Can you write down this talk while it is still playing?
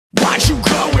watch you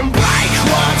going blank.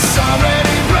 What's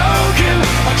already broken?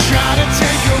 I try to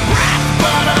take a breath,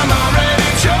 but I'm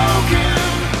already choking.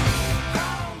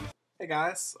 Hey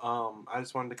guys, I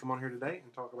just wanted to come on here today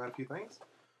and talk about a few things.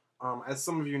 As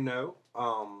some of you know,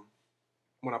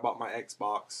 when I bought my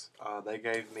Xbox, they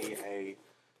gave me a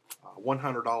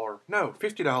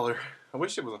 $50, I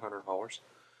wish it was $100,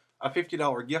 a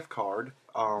 $50 gift card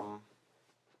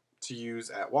to use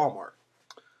at Walmart.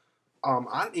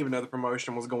 I didn't even know the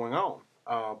promotion was going on,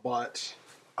 but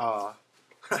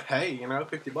hey, you know,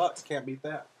 50 bucks, can't beat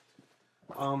that.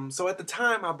 So at the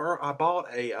time, I bought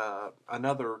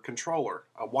another controller,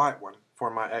 a white one,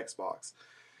 for my Xbox.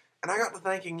 And I got to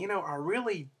thinking, you know, I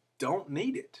really don't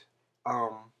need it.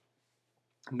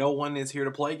 No one is here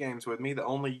to play games with me. The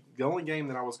only game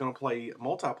that I was going to play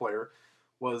multiplayer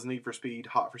was Need for Speed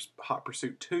Hot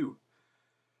Pursuit 2.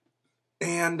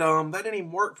 And that didn't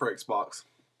even work for Xbox.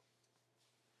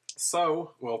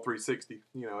 So, well, 360.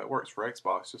 You know, it works for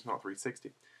Xbox, just not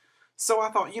 360. So I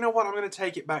thought, you know what, I'm going to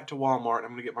take it back to Walmart and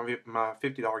I'm going to get my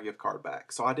 $50 gift card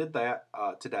back. So I did that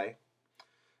today.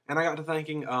 And I got to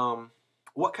thinking,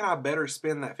 what can I better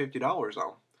spend that $50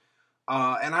 on?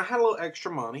 And I had a little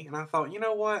extra money, and I thought, you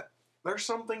know what? There's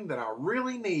something that I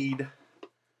really need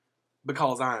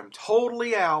because I am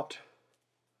totally out.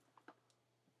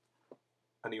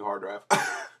 A new hard drive.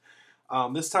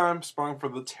 This time sprung for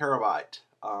the terabyte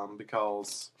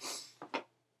because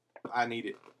I need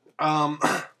it.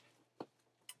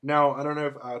 Now, I don't know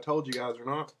if I told you guys or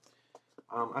not.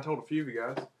 I told a few of you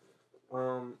guys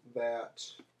that...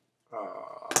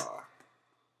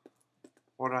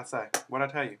 what did I say? What did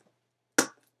I tell you?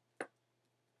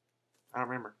 I don't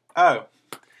remember. Oh,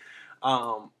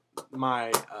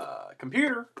 my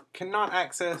computer cannot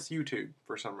access YouTube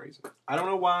for some reason. I don't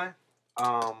know why.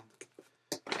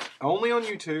 Only on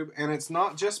YouTube, and it's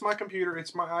not just my computer,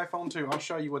 it's my iPhone too. I'll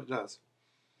show you what it does.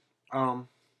 Let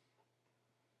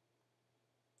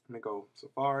me go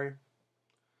Safari,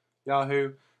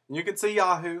 Yahoo. And you can see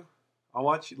Yahoo. I'll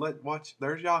watch.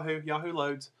 There's Yahoo. Yahoo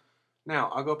loads.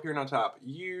 Now I'll go up here and I'll type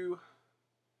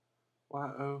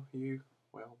Y-O-U.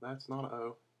 Well, that's not an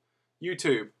O.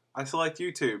 YouTube. I select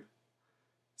YouTube.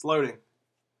 It's loading.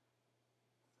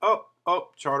 Oh,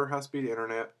 Charter high-speed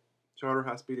internet. Charter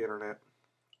high-speed internet.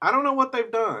 I don't know what they've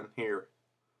done here.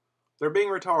 They're being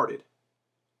retarded.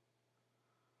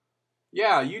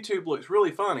 Yeah, YouTube looks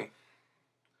really funny.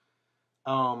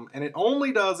 And it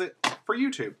only does it for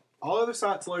YouTube. All other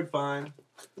sites load fine.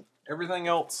 Everything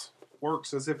else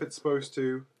works as if it's supposed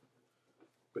to.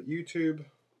 But YouTube...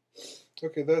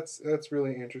 Okay, that's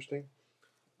really interesting.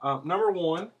 Number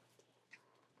one,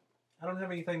 I don't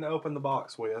have anything to open the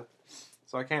box with,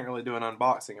 so I can't really do an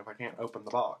unboxing if I can't open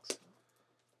the box.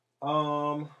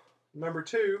 Number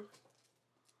two,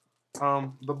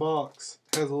 the box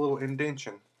has a little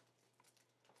indentation.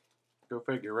 Go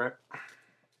figure, right?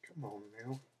 Come on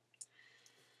now.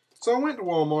 So I went to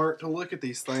Walmart to look at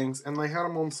these things, and they had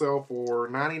them on sale for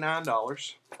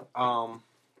 $99.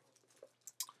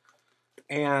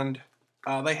 And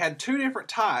they had two different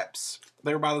types.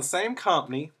 They were by the same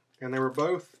company, and they were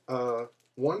both 1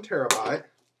 terabyte.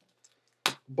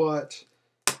 But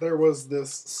there was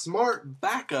this Smart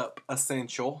Backup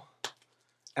Essential,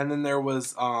 and then there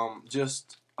was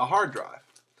just a hard drive.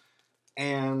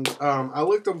 And I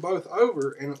looked them both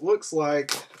over, and it looks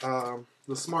like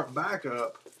the Smart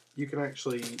Backup, you can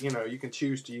actually, you know, you can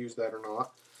choose to use that or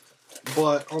not.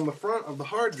 But on the front of the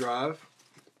hard drive,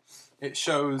 it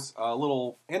shows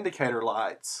little indicator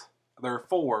lights. There are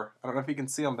 4. I don't know if you can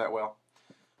see them that well.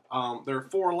 There are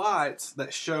 4 lights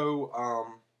that show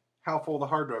how full the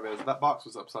hard drive is. That box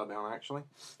was upside down, actually.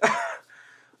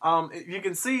 You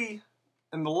can see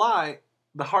in the light,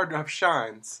 the hard drive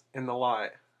shines in the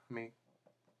light.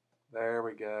 There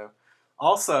we go.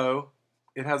 Also,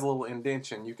 it has a little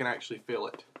indentation. You can actually feel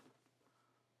it.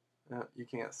 You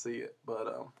can't see it,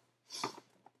 but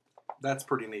that's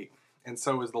pretty neat. And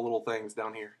so is the little things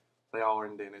down here. They all are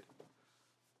indented.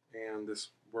 And this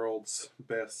world's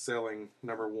best-selling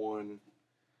 #1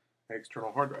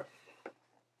 external hard drive.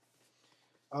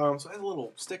 So it has a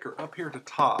little sticker up here at the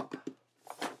top.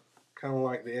 Kind of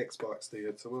like the Xbox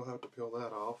did, so we'll have to peel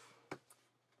that off.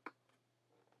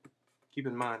 Keep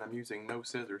in mind, I'm using no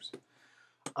scissors.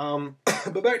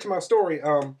 But back to my story.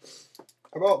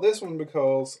 I bought this one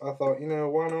because I thought, you know,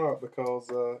 why not? Because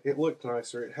it looked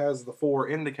nicer. It has the 4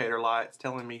 indicator lights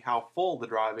telling me how full the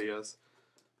drive is,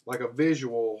 like a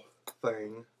visual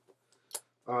thing.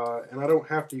 And I don't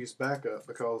have to use backup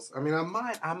because, I mean, I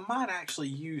might actually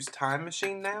use Time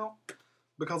Machine now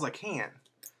because I can.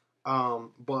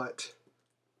 But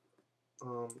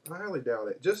I highly doubt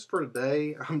it. Just for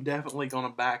today, I'm definitely going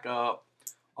to back up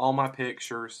all my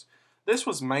pictures. This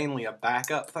was mainly a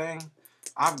backup thing.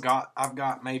 I've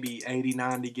got maybe 80,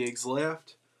 90 gigs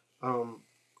left.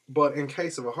 But in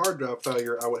case of a hard drive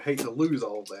failure, I would hate to lose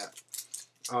all of that.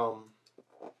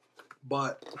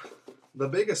 But the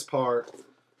biggest part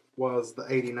was the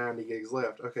 80, 90 gigs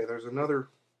left. Okay, there's another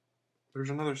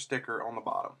sticker on the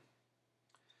bottom.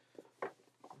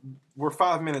 We're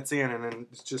 5 minutes in, and then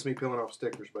it's just me peeling off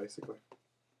stickers, basically.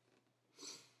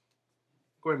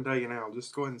 Go ahead and tell you now.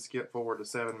 Just go ahead and skip forward to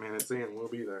 7 minutes in. We'll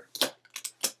be there.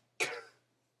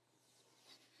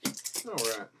 All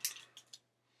right.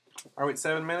 Are we at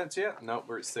 7 minutes yet? Nope,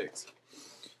 we're at 6.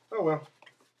 Oh, well.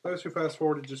 Those who fast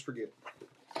forwarded, just forget.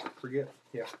 Forget?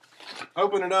 Yeah.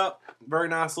 Open it up. Very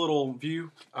nice little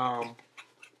view. I'm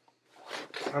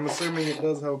assuming it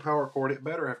does have a power cord. It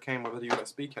better have came with a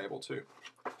USB cable, too.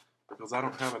 Because I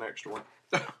don't have an extra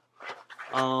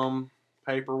one.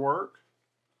 Paperwork.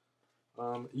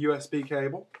 USB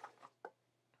cable.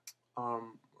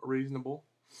 Reasonable.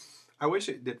 I wish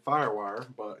it did FireWire,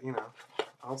 but, you know,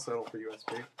 I'll settle for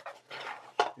USB.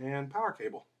 And power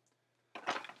cable.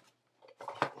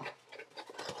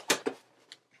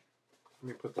 Let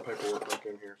me put the paperwork back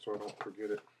in here so I don't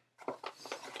forget it.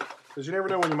 Because you never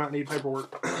know when you might need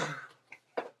paperwork.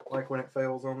 Like when it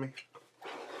fails on me.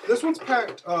 This one's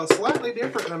packed slightly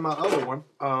different than my other one.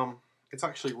 It's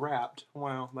actually wrapped.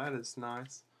 Wow, that is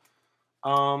nice.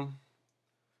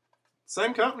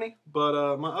 Same company,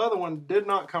 but my other one did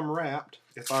not come wrapped,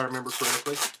 if I remember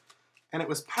correctly. And it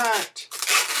was packed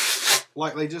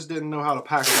like they just didn't know how to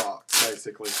pack a box,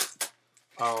 basically.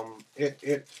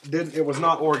 It was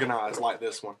not organized like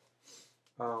this one.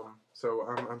 So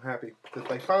I'm happy that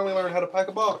they finally learned how to pack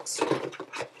a box.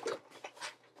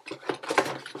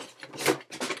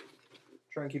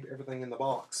 Try and keep everything in the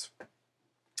box.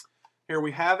 Here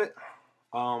we have it.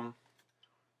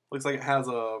 Looks like it has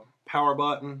a power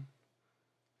button,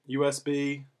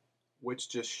 USB, which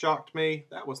just shocked me.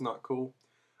 That was not cool.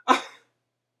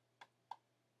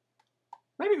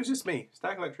 Maybe it was just me.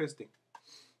 Static electricity.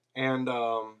 And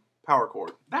power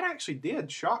cord. That actually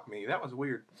did shock me. That was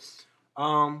weird.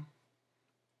 My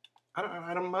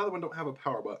other one don't have a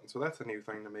power button, so that's a new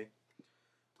thing to me.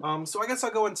 So I guess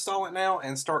I'll go install it now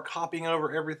and start copying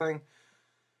over everything.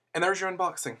 And there's your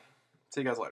unboxing. See you guys later.